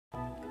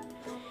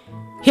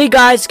Hey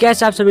guys,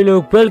 कैसे आप सभी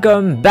लोग।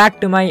 Welcome back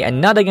to my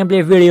another game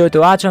play video.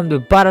 तो आज हम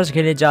दोबारा से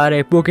खेलने जा रहे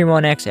हैं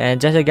पोकेमॉन एक्स। एंड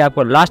जैसे कि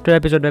आपको लास्ट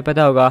एपिसोड में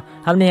पता होगा,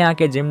 हमने यहाँ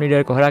के जिम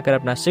लीडर को हराकर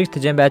अपना 6th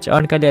जिम बैच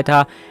अर्न कर लिया था।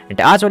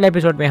 एंड आज वाले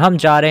एपिसोड में हम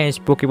जा रहे हैं इस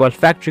पोकेबॉल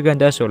फैक्ट्री के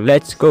अंदर। So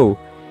let's go.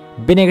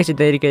 बिना किसी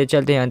तरीके से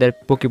चलते हैं अंदर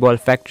पोकेबॉल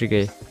फैक्ट्री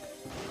के।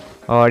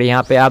 और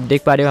यहाँ पे आप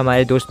देख पा रहे हो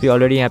हमारे दोस्त भी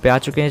ऑलरेडी यहाँ पे आ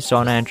चुके हैं,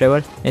 सोना एंड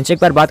ट्रेवर। इनसे एक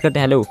बार बात करते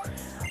हैं। Hello,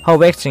 how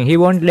waxing, he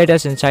won't let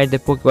us inside the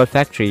Poké Ball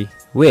factory.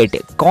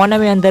 Wait, कौन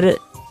हमें अंदर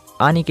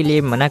आने के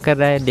लिए मना कर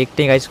रहा है?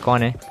 देखते हैं गाइस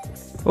कौन है।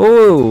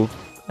 ओह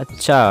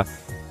अच्छा,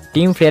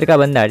 टीम फ्लेयर का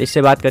बंदा है,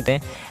 इससे बात करते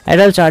हैं।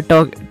 Adults are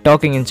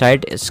talking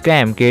inside,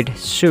 scrum kid,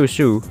 शू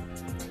शू।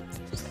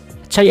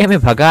 अच्छा, ये हमें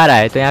भगा रहा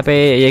है। तो यहाँ पे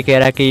ये कह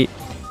रहा है कि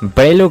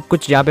बड़े लोग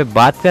कुछ यहाँ पे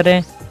बात कर रहे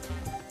हैं,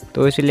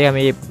 तो इसीलिए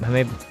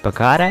हमें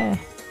भगा रहा है।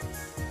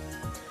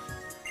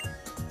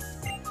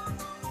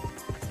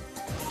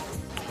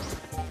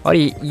 और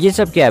ये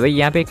सब क्या है भाई?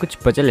 यहाँ पे कुछ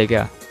पजल है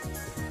क्या?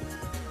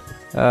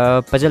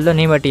 पजल तो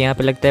नहीं, बट यहाँ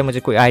पे लगता है मुझे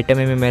कोई आइटम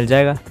में मिल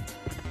जाएगा।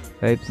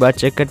 एक बार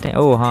चेक करते हैं।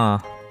 ओह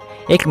हाँ,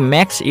 एक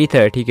मैक्स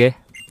ईथर, ठीक है।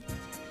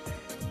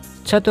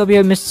 अच्छा, तो अभी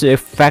हम इस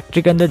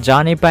फैक्ट्री के अंदर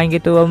जा नहीं पाएंगे,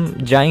 तो हम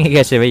जाएंगे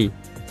कैसे भाई?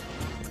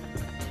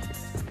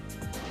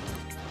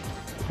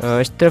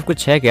 इस तरफ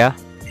कुछ है क्या?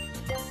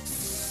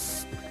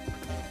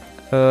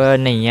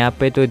 नहीं, यहाँ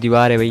पे तो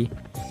दीवार है भाई।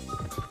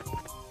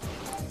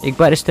 एक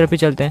बार इस तरफ ही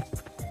चलते हैं,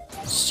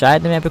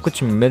 शायद हमें यहाँ पे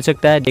कुछ मिल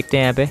सकता है। देखते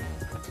हैं यहाँ पे।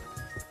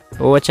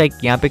 ओ अच्छा,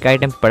 यहाँ पे एक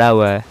आइटम पड़ा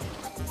हुआ है।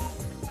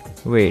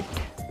 वेट,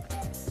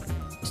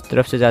 इस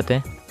तरफ से जाते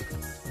हैं।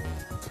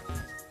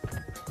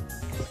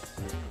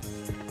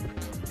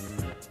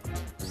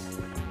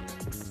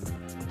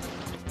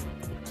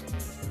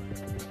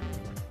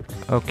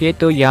 ओके,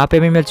 तो यहाँ पे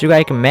भी मिल चुका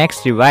है एक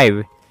मैक्स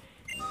रिवाइव।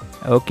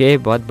 ओके,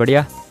 बहुत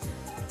बढ़िया।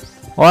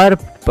 और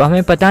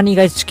हमें पता नहीं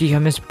गाइस कि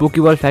हम इस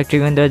पोकेबॉल फैक्ट्री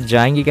के अंदर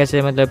जाएंगे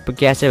कैसे, मतलब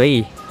कैसे भाई?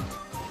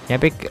 यहाँ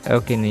पे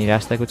ओके, नहीं,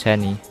 रास्ता कुछ है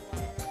नहीं।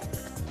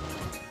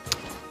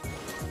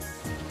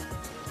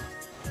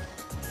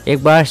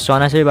 एक बार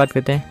सोना से भी बात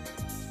करते हैं।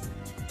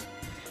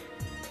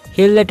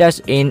 He'll let us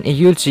in,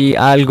 you'll see,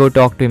 I'll go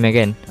talk to him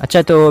again।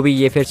 अच्छा, तो अभी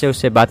ये फिर से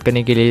उससे बात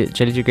करने के लिए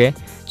चले चुके हैं।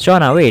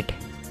 सोना वेट,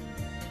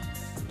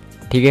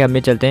 ठीक है, हम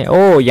भी चलते हैं।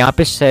 ओह, यहाँ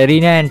पे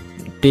सेरीना एंड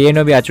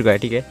टेनो भी आ चुका है,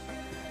 ठीक है।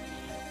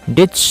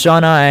 Did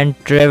Sona and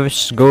Travis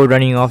go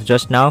running off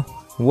just now?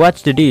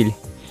 What's the deal?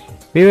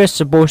 We were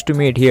supposed to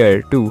meet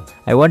here too.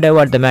 I wonder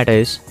what the matter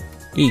is.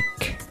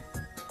 Eek.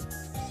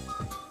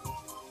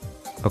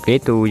 Okay,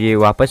 तो ये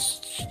वापस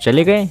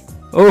चले गए।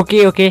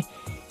 ओके ओके,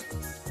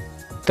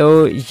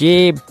 तो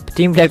ये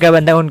टीम प्लेयर का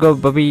बंदा उनको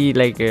अभी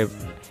लाइक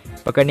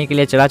पकड़ने के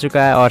लिए चला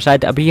चुका है, और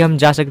शायद अभी हम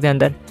जा सकते हैं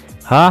अंदर।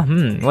 हाँ,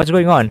 what's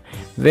going on?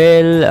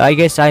 Well, I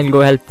guess I will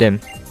go help them.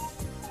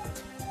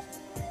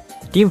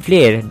 Team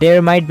player,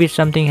 there might be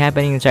something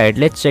happening inside,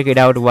 let's check it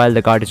out while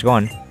the guard is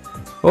gone.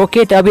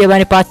 Okay, तो अभी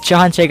हमारे पास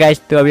चांस है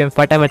गाइस, तो अभी हम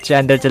फटाफट से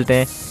अंदर चलते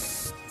हैं।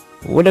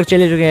 वो लोग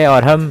चले चुके हैं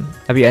और हम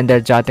अभी अंदर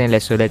जाते हैं।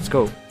 Let's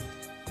go.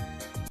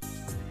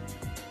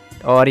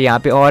 और यहाँ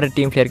पे और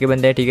टीम प्लेयर के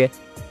बंदे हैं, ठीक है।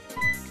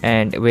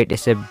 एंड वेट,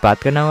 इससे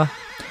बात करना होगा।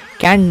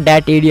 Can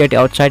that idiot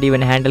outside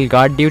even handle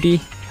guard duty?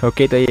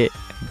 Okay, तो ये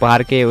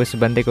बाहर के उस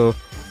बंदे को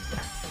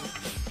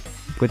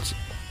कुछ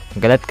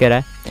गलत कह रहा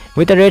है।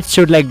 With a red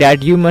suit like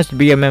that you must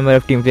be a member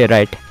of team player,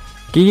 right?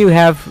 कि you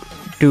have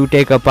to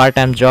take a part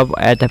time job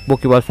at the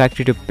Poké Ball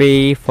factory to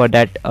पे फॉर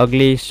दैट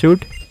अगली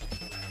suit?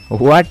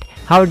 What?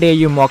 How day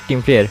you mock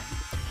team player?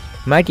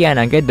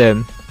 माइटियाना, get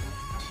them.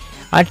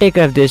 I take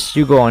care of this,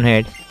 you go on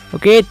head.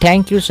 Okay,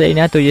 thank you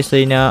Serena. तो ये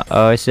Serena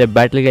इससे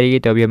battle करेगी,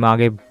 तो अभी हम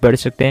आगे बढ़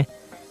सकते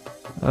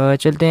हैं।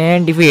 चलते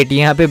हैं। डिफीट,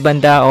 यहाँ पे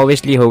बंदा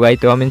ऑब्वियसली होगा ही,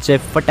 तो हम इनसे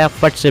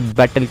फटाफट से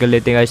बैटल कर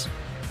लेते हैं गाइस।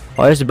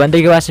 और इस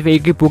बंदे के पास सिर्फ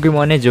एक ही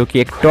पोकेमॉन है, जो कि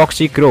एक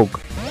टॉक्सिक रोग।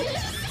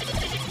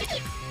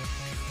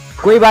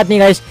 कोई बात नहीं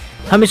गाइस,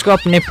 हम इसको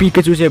अपने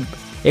पिकाचू से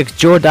एक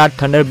जोरदार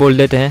थंडर बोल्ट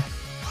देते हैं।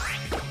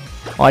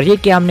 और ये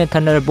क्या, हमने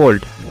थंडर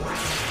बोल्ट।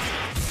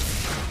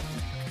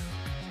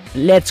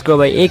 लेट्स गो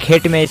भाई, एक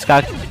हिट में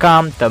इसका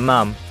काम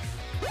तमाम।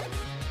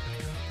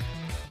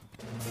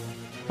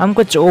 हम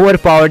कुछ ओवर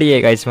पावर्ड ही है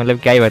गाइस, मतलब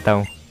क्या ही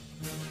बताऊं।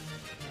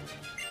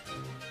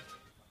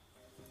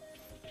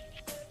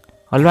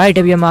 ऑलराइट,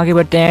 अभी हम आगे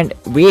बढ़ते हैं।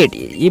 वेट,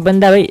 ये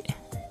बंदा भाई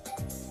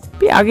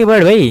आगे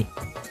बढ़ भाई।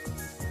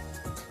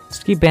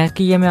 इसकी बहस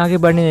की हमें आगे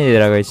बढ़ने नहीं दे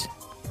रहा गाइस।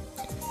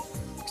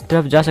 इस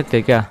तरफ जा सकते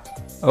हैं क्या?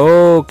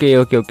 ओके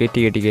ओके ओके,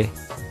 ठीक है ठीक है।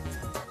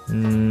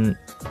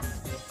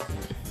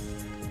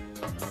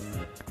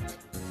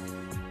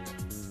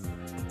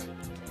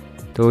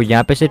 तो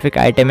यहाँ पे सिर्फ एक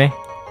आइटम है,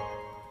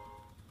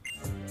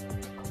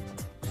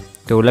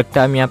 तो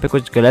लगता है हम यहाँ पे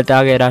कुछ गलत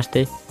आ गए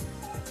रास्ते,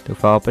 तो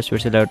वापस फिर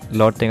से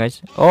लौटते हैं गाइस।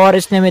 और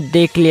इसने हमें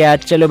देख लिया।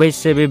 चलो भाई,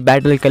 इससे भी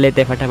बैटल कर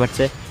लेते हैं फटाफट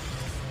से।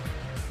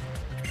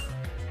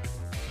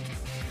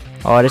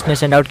 और इसने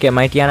सेंड आउट किया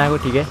माइटियाना को,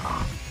 ठीक है।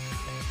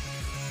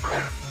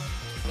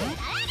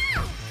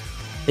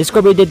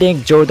 इसको भी देते हैं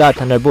एक जोरदार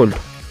थंडरबोल्ट।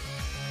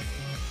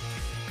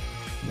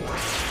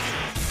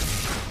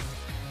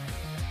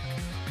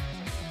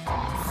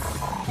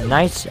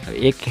 नाइस,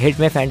 एक हिट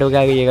में फेंट हो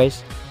गया ये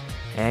गाइस।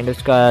 एंड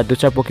उसका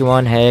दूसरा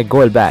पोकेमॉन है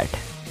गोलबैट।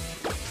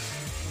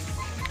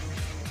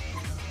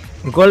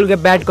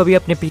 गोलबैट को भी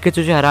अपने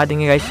पिकाचू से हरा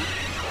देंगे गाइस।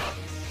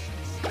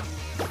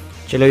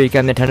 चलो ये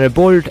क्या, हमने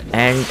थंडरबोल्ट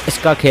एंड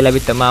इसका खेल अभी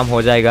तमाम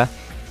हो जाएगा।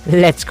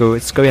 लेट्स गो,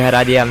 इसको भी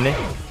हरा दिया हमने।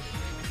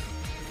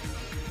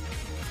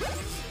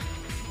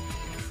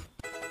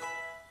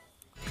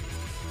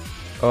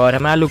 और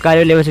हमारा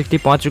लुकारियो लेवल 60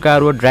 पहुंच चुका है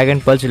और वो ड्रैगन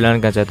पल्स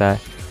लर्न कर चाहता है।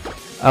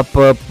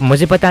 अब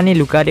मुझे पता नहीं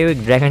लुकारियो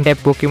एक ड्रैगन टाइप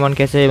पोकेमॉन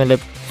कैसे मतलब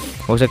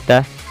हो सकता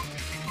है।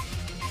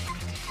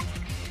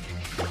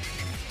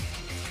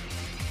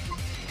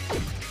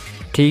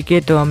 ठीक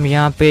है, तो हम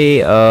यहाँ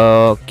पे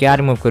क्या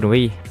रिमूव करूँ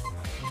भाई?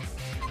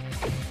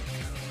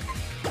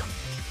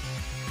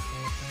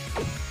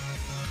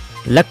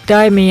 लगता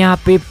है मैं यहाँ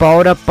पे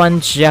पावर अप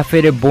पंच या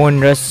फिर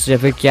बोन रस या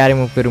फिर क्या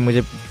रिमूव करूँ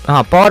मुझे।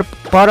 हाँ,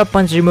 पावर अप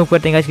पंच रिमूव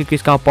करते हैं क्योंकि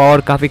इसका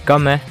पावर काफ़ी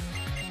कम है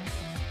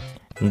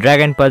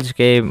ड्रैगन पल्स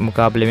के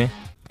मुकाबले में।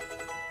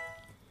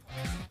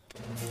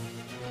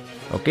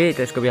 ओके,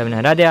 तो इसको भी हमने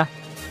हरा दिया।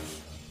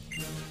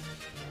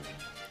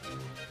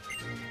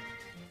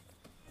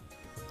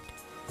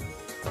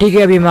 ठीक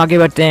है, अभी हम आगे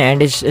बढ़ते हैं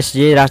एंड इस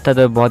ये रास्ता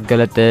तो बहुत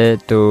गलत है,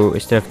 तो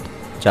इस तरफ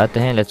जाते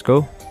हैं। Let's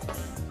go.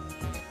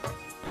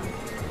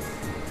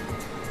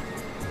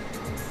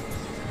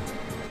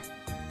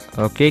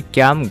 ओके,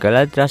 क्या हम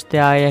गलत रास्ते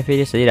आए या फिर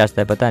ये सही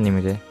रास्ता है, पता नहीं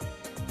मुझे।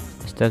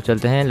 इस तरफ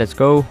चलते हैं। Let's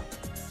go.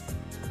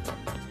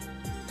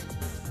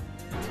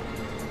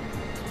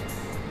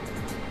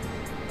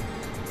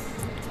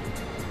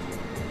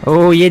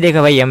 ओह, ये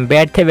देखो भाई, हम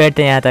बैठते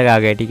बैठते यहाँ तक आ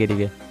गए। ठीक है ठीक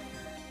है,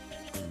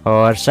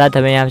 और साथ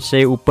हमें यहाँ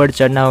से ऊपर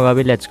चढ़ना होगा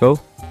अभी। Let's go.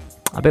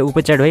 अबे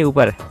ऊपर चढ़ भाई,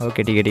 ऊपर।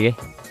 ओके ठीक है ठीक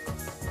है।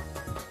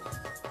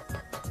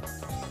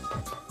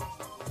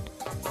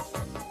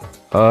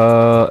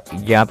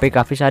 यहाँ पे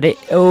काफ़ी सारे,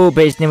 ओ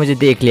भाई इसने मुझे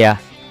देख लिया।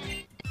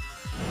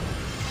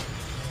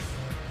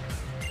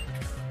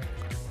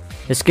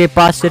 इसके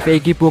पास सिर्फ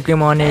एक ही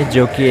पोकेमॉन है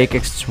जो कि एक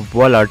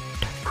स्वैलोट।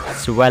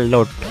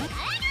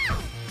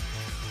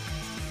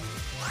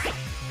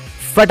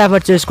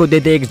 फटाफट से इसको दे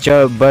दे एक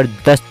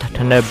जबरदस्त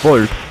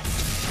थंडरबोल्ट।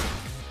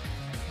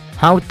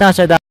 हाँ, उतना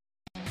सा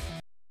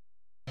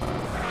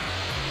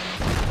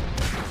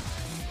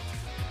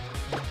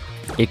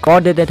एक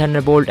और देते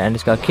थंडरबोल्ट एंड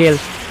इसका खेल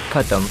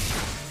खत्म।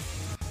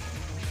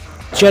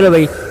 चलो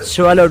भाई,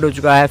 स्वैलोट हो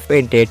चुका है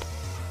फेंटेड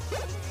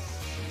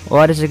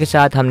और इसके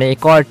साथ हमने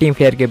एक और टीम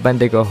प्लेयर के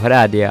बंदे को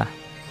हरा दिया।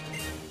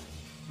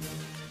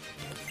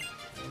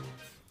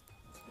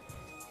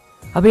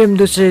 अभी हम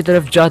दूसरी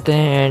तरफ जाते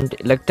हैं एंड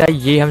लगता है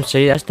ये हम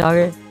सही रास्ता आ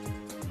गए।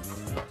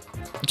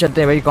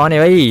 चलते हैं भाई। कौन है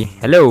भाई?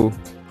 हेलो।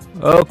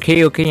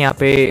 ओके ओके, यहाँ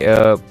पे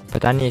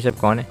पता नहीं ये सब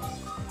कौन है,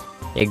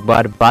 एक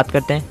बार बात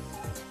करते हैं।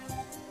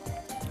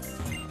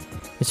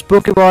 इस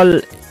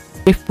Poké Ball,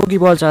 if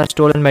Pokeballs are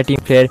stolen by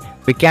team player,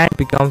 we can't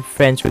become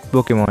friends with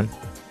Pokemon.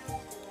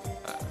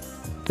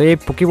 तो ये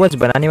Pokeballs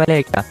बनाने वाले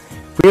हैं क्या?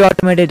 We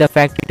automated the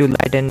factory to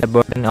lighten the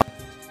burden up,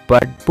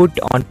 but put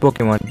on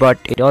Pokemon. But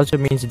it also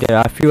means there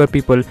are fewer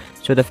people,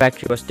 so the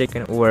factory was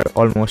taken over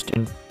almost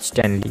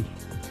instantly.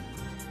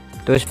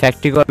 तो इस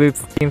factory को अभी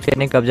team player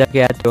ने कब्जा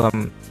किया, तो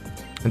हम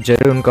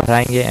जरूर उनको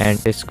हराएंगे एंड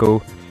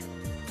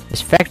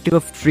इस फैक्ट्री को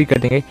फ्री कर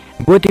देंगे।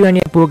 Both you and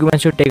your Pokemon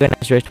should take a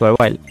nice rest for a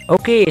while.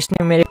 Okay,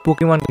 इसने मेरे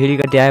पोकेमॉन फ्री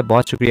कर दिया है,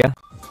 बहुत शुक्रिया।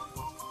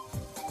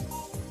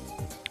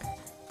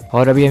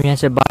 और अभी हम यहाँ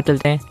से बाहर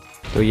चलते हैं।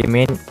 तो ये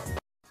मेन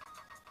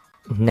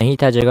नहीं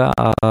था जगह,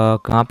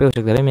 कहाँ पे हो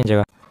सकता है मेन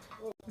जगह?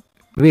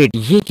 वेट,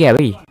 ये क्या है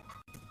भाई?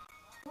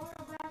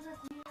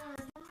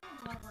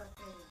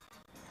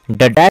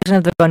 The direction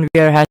of the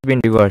conveyor has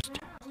been reversed.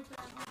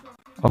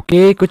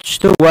 Okay, कुछ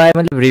तो हुआ है,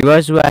 मतलब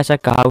रिवर्स हुआ ऐसा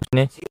कहा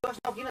उसने।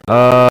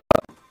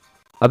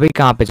 अभी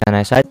कहाँ पे जाना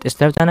है? शायद इस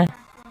तरफ जाना है।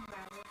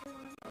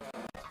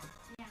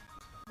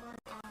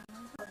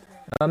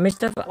 मैं इस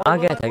तरफ आ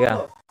गया था क्या?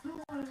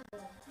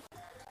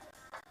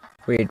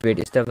 वेट,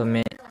 इस तरफ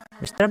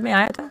में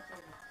आया था।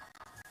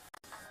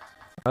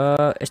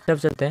 इस तरफ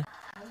चलते हैं।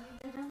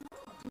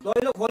 ओ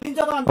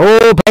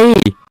भाई,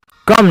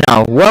 come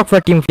now, work for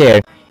team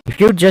player.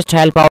 If you'd just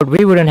help out,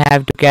 we wouldn't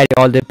have to carry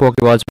all the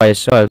Pokeballs by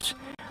ourselves.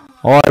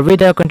 Or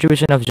with a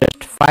contribution of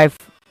just 5,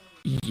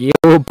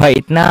 yo भाई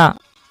इतना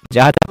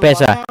ज़्यादा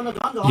पैसा,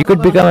 you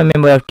could become a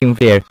member of Team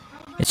Player.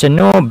 It's a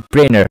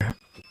no-brainer.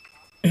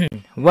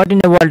 What in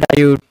the world are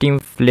you Team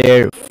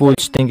Player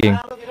fools thinking?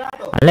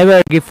 I'll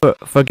never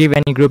forgive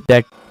any group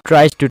that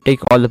tries to take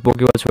all the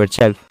Pokeballs for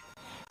itself.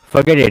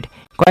 Forget it.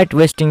 Quite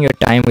wasting your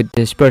time with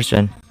this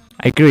person.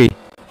 I agree.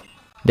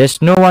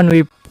 There's no one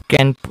we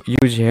can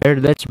use here.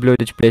 Let's blow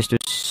this place to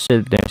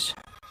silliness.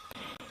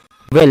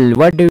 Well,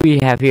 what do we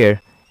have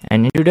here?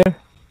 An intruder?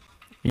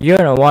 You're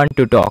the one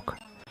to talk.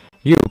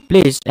 You,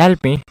 please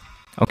help me.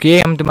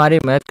 Okay, हम तुम्हारी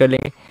मदद कर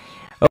लेंगे.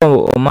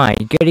 Oh my,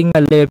 getting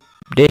a little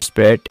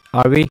desperate,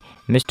 are we,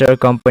 Mr.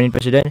 Company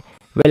President?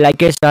 Well, I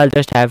guess I'll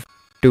just have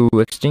to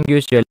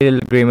extinguish your little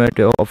glimmer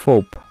of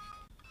hope.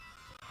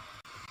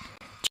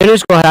 चलो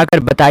इसको हराकर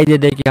बताई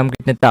दे कि हम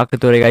कितने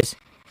ताकतवर है गाइस।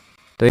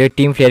 तो ये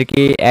टीम प्लेयर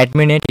की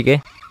एडमिन है, ठीक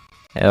है।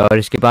 और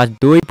इसके पास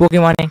 2 ही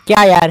पोकेमॉन है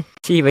क्या यार।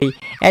 सी भाई,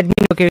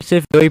 एडमिन होकर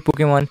सिर्फ 2 ही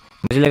पोकेमॉन,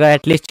 मुझे लगा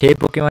एटलीस्ट 6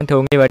 पोकेमॉन तो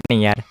होंगे, बट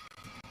नहीं यार,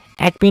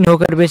 एडमिन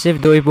होकर भी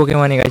सिर्फ 2 ही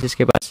पोकेमॉन है गाइस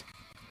इसके पास।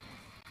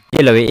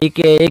 ये लो भाई,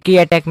 एक ही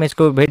अटैक में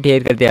इसको भी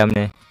ढेर कर दिया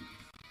हमने।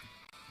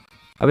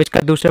 अब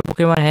इसका दूसरा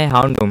पोकेमॉन है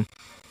हाउंडूम।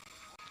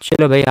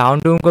 चलो भाई,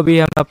 हाउंडूम को भी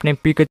हम अपने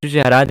पिकाचू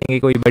से हरा देंगे,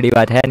 कोई बड़ी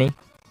बात है नहीं।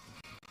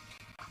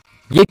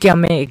 ये क्या,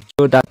 हमें एक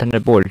जोरदार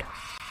थंडरबोल्ट,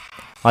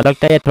 और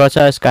लगता है थोड़ा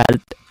सा इसका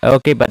हेल्थ,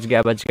 ओके बच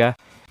गया,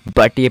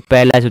 बट ये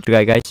पहला हो चुका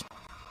है गाइस।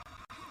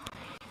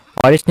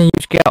 और इसने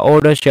यूज किया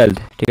ऑर्डर शेल्ड,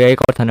 ठीक है,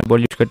 एक और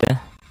थंडरबोल्ट यूज करते हैं।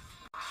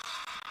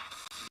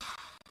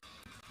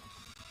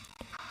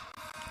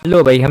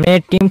 लो भाई, हमने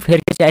टीम फेयर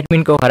के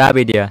एडमिन को हरा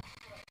भी दिया,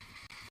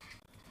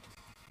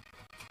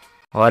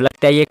 और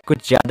लगता है ये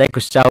कुछ ज़्यादा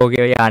गुस्सा हो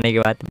गया ये आने के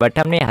बाद, बट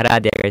हमने हरा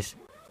दिया guys.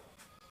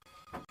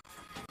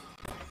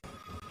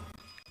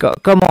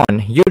 Come on,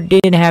 you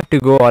didn't have to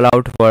go all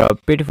out for a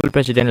pitiful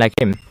president like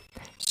him.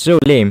 So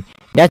lame.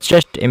 That's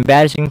just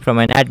embarrassing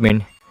from an admin.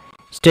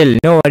 Still,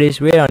 no worries,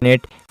 we're on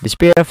it. The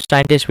spirit of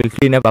scientists will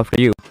clean up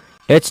after you.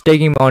 Let's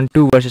take him on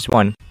 2 versus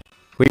 1.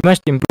 We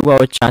must improve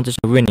our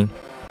chances of winning.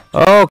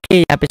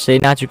 Okay, यहाँ पे सही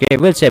ना चुके,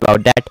 we'll say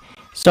about that.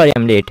 Sorry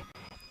I'm late.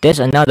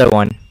 There's another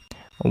one.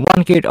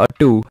 1 kid or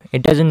 2,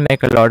 it doesn't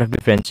make a lot of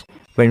difference.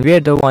 When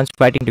we're the ones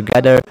fighting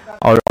together,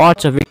 our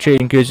odds of victory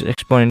increase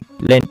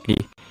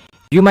exponentially.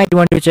 You might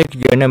want to check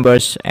your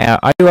numbers.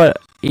 Are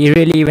you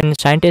really even a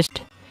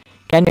scientist?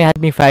 Can you help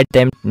me fight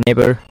them,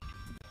 neighbor?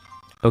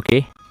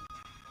 Okay.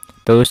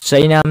 तो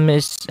सही नाम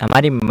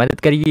हमारी मदद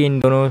करेगी इन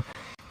दोनों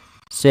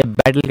से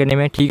battle करने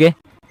में, ठीक है।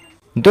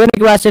 दोनों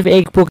के पास सिर्फ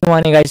एक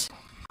पोकेमॉन है गाइस,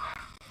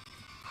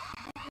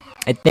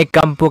 इतने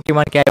कम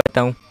पोकेमॉन क्या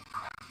बताऊं,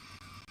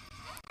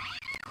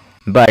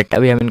 बट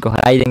अभी हम इनको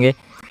हरा ही देंगे।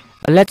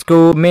 Let's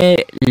go. मैं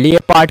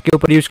लेपर्ड के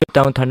ऊपर यूज़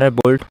करता हूँ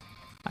थंडरबोल्ट।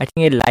 आई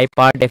थिंक ये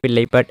लाइपार्ड या फिर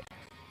लेपर्ड।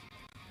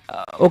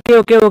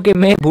 ओके,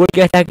 मैं भूल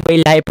गया था कि भाई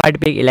लाइपार्ड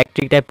भी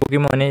इलेक्ट्रिक टाइप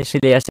पोकेमॉन है,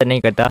 इसलिए असर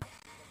नहीं करता।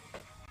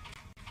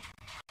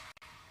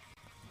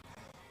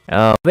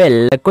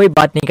 वेल कोई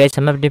बात नहीं गाइस,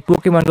 हम अपने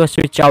पोकेमॉन को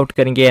स्विच आउट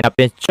करेंगे और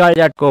अपने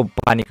चार्जर को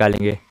बाहर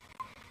निकालेंगे।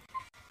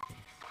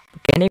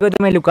 कहने को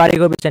तो मैं लुकारी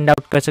को भी सेंड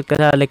आउट कर सकता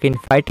था, लेकिन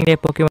फाइटिंग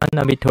टाइप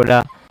पोकेमॉन अभी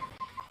थोड़ा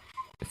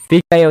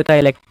फीका ही होता है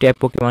इलेक्ट्रिक टाइप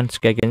पोकेमॉन्स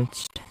के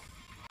अगेंस्ट,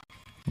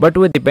 बट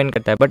वो डिपेंड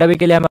करता है। बट अभी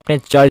के लिए हम अपने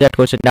चार्जर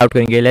को सेंड आउट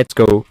करेंगे। Let's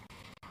go.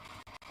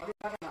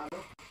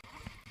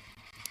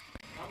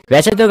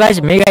 वैसे तो गाइस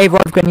मेगा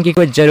इवॉल्व करने की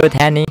कोई ज़रूरत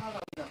है नहीं,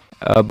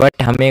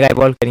 बट हम मेगा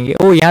इवॉल्व करेंगे।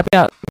 ओ यहाँ पे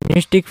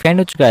मिस्टिक फैंड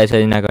हो चुका है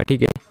सरीना का,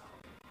 ठीक है।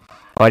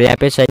 और यहाँ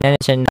पे सरीना ने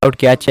सेंड आउट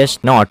किया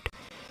चेस्ट नॉट।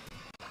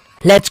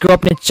 लेट्स गो,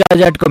 अपने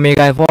चार्जर को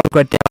मेगा इवॉल्व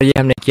करते हैं। और ये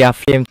हमने किया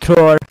फ्लेम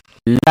थ्रोअर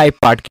लाइव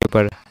पार्ट के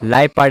ऊपर,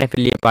 लाइव पार्ट या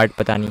फिर लिए पार्ट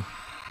पता नहीं।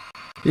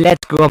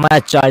 लेट्स गो, हमारा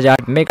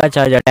चार्जर मेगा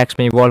चार्जर अटैक्स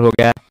में इवॉल्व हो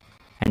गया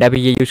एंड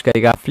अभी ये यूज़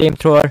करेगा फ्लेम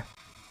थ्रोअर,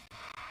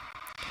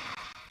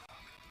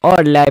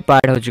 और लाइव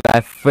पार्ट हो चुका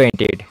है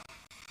फेंटेड।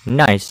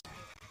 नाइस।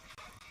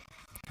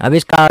 अब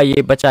इसका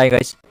ये बचाएगा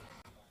इस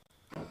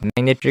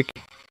मैग्नेट्रिक।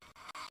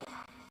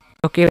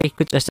 ओके भाई,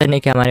 कुछ असर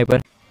नहीं किया हमारे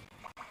पर।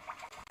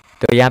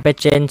 तो यहाँ पे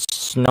चेन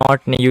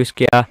स्नॉट ने यूज़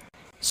किया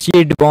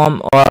सीड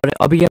बॉम्ब, और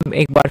अभी हम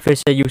एक बार फिर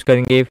से यूज़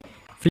करेंगे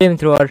फ्लेम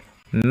थ्रोअर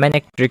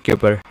मैग्नेट्रिक के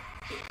ऊपर।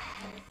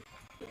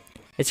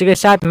 इसी के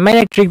साथ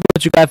मैग्नेट्रिक भी हो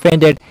चुका है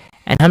फेंटेड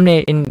एंड हमने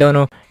इन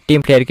दोनों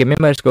टीम प्लेयर के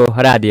मेंबर्स को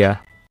हरा दिया।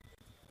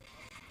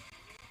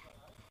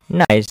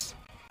 Nice.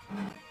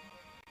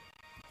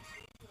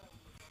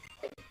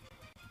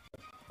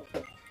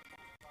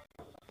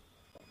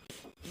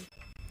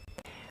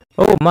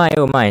 Oh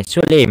my,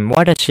 so lame.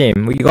 What a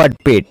shame. We got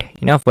bait.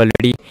 Enough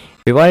already.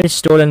 We've already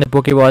stolen the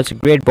Pokeballs,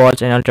 Great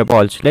Balls and Ultra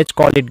Balls. Let's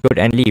call it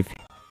good and leave.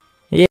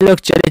 ये लोग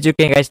चले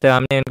चुके हैं guys, तो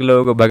हमने उन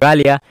लोगों को भगा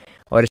लिया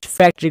और इस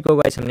फैक्ट्री को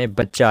गाइस हमने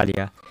बचा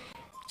लिया।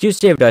 You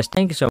saved us.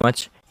 Thank you so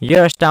much.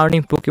 You're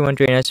astounding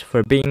Pokemon trainers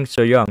for being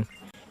so young.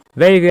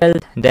 Very well,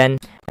 then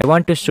I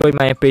want to show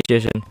my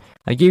appreciation.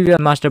 I give you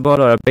a Master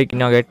Ball or a Big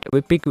Nugget.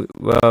 We pick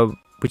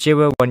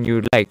whichever one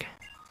you like.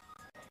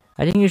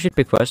 I think you should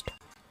pick first.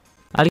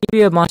 I'll give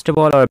you a Master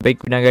Ball or a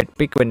Big Nugget.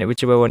 Pick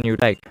whichever one you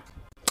like.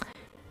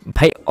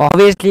 भाई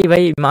obviously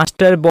भाई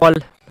Master Ball,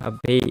 अब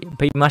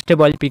भाई Master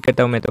Ball pick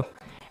करता हूँ मैं तो।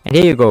 And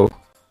here you go.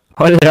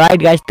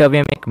 Alright guys, तो अभी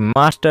हमें एक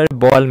Master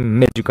Ball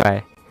मिल चुका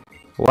है।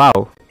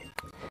 Wow.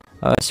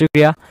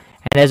 शुक्रिया।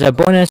 And as a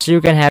bonus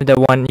you can have the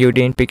one you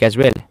didn't pick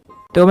as well.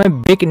 तो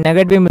हमें Big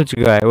Nugget भी मिल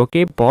चुका है।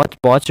 ओके, बहुत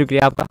बहुत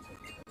शुक्रिया आपका।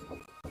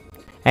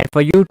 And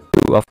for you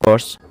too of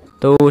course.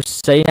 तो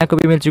सईना को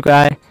भी मिल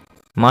चुका है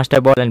Master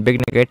Ball and Big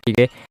Nugget, ठीक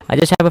है। I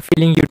just have a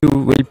feeling you two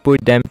will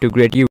put them to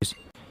great use.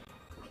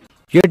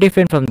 You're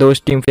different from those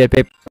team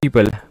player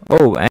people.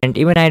 Oh, and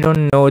even I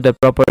don't know the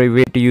proper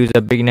way to use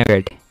a Big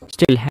Nugget.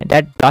 Still,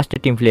 that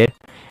blasted team player.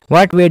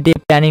 What were they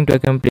planning to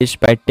accomplish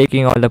by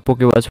taking all the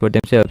Pokeballs for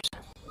themselves?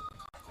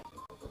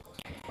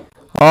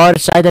 और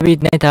शायद अभी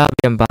इतना ही था।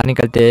 अभी हम बाहर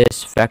निकलते हैं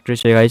इस फैक्ट्री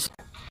से गाइस,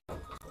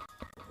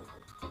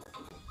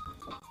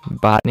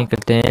 बाहर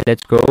निकलते हैं।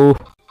 Let's go.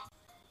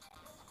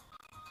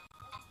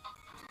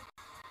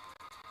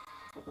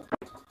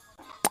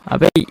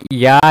 अबे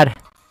यार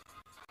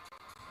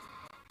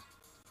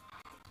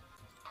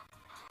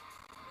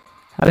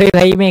अबे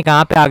भाई मैं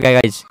कहाँ पे आ गया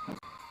गाइस?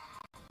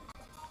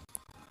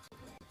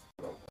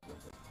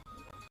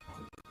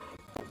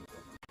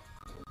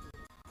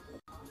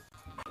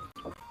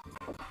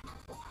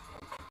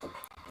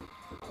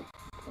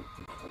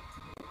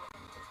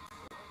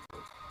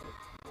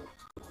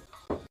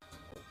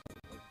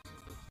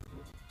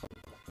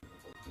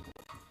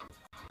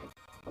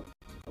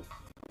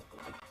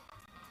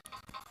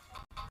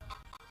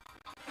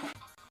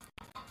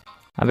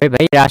 अबे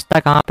भाई रास्ता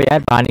कहाँ पे यार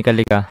बाहर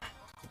निकलने का?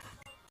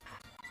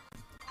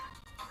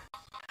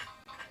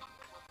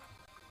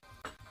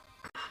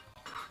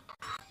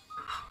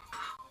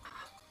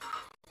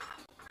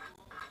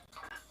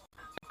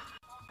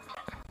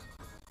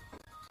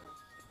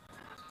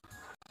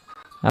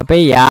 अबे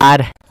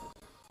यार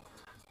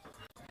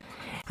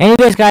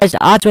एनीवेज गाइस,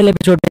 आज वाले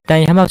एपिसोड में इतना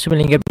ही। हम आपसे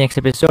मिलेंगे नेक्स्ट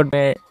एपिसोड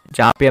में,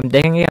 जहाँ पे हम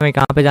देखेंगे हमें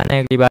कहाँ पे जाना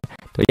है अगली बार।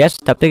 तो यस,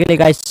 तब तक के लिए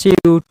guys, C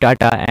you,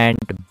 Tata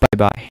and bye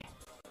bye.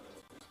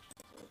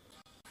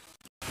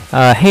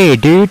 Hey,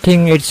 do you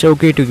think it's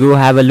okay to go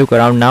have a look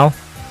around now?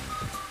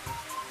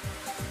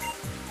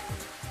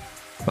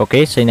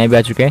 Okay, सही नहीं भी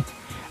आ चुके हैं।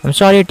 I'm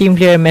sorry, team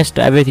player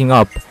messed everything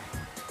up.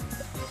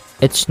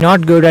 It's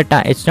not good at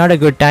it's not a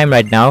good time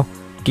right now.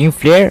 Team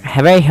Flare,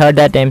 have I heard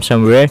that name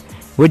somewhere?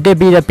 Would they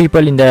be the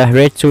people in the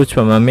red suits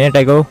from a minute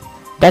ago?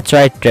 That's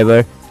right,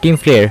 Trevor. Team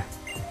Flare.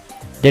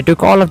 They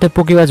took all of the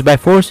Pokeballs by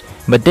force,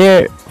 but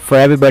they're for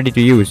everybody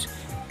to use.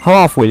 How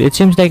awful. It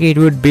seems like it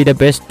would be the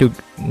best to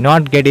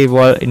not get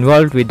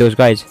involved with those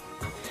guys.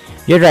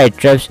 You're right,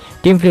 Trebs.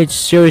 Team Flare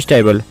is sure is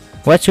terrible.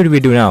 What should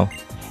we do now?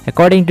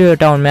 According to the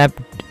town map,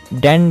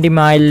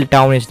 Dandymile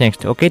town is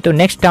next. Okay, तो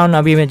next town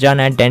अभी में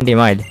जाना है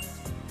Dandymile.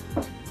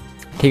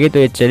 ठीक है, तो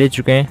ये चले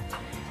चुके हैं।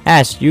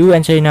 Ash, you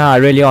and Serena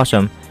are really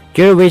awesome.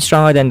 You're way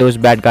stronger than those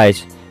bad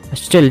guys.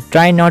 Still,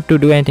 try not to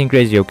do anything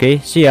crazy, okay?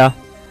 See ya.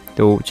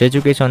 तो चल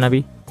चुके हैं सोना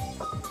भी।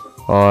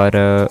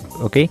 और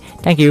okay,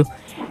 thank you.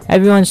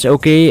 Everyone's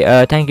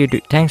okay.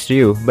 Thanks to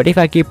you. But if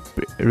I keep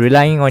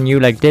relying on you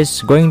like this,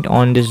 going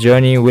on this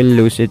journey will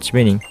lose its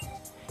meaning.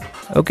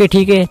 Okay,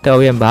 ठीक है, तो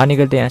अभी हम बाहर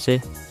निकलते हैं यहाँ से।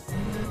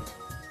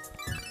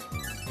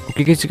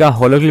 Okay, किसी का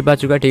होलो क्लिप आ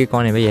चुका है। ठीक है,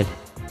 कौन है भैया?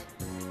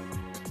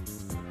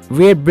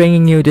 We're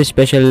bringing you this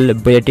special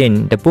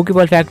bulletin. The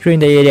Pokeball factory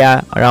in the area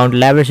around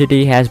Laver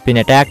City has been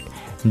attacked.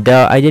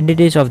 The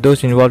identities of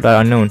those involved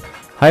are unknown.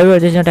 However,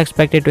 it is not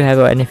expected to have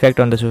an effect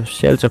on the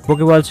sales of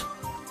Pokeballs.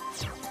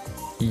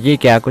 ये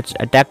क्या कुछ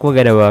attack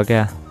वगैरह हुआ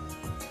क्या?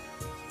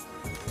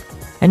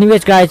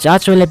 Anyways guys,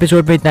 आज वाले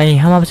episode में इतना ही।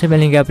 हम आपसे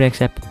मिलेंगे अपने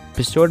नेक्स्ट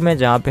एपिसोड में,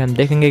 जहाँ पे हम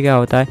देखेंगे क्या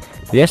होता है।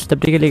 यस, तब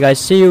तक के लिए guys,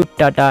 C you,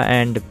 Tata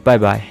and bye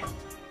bye.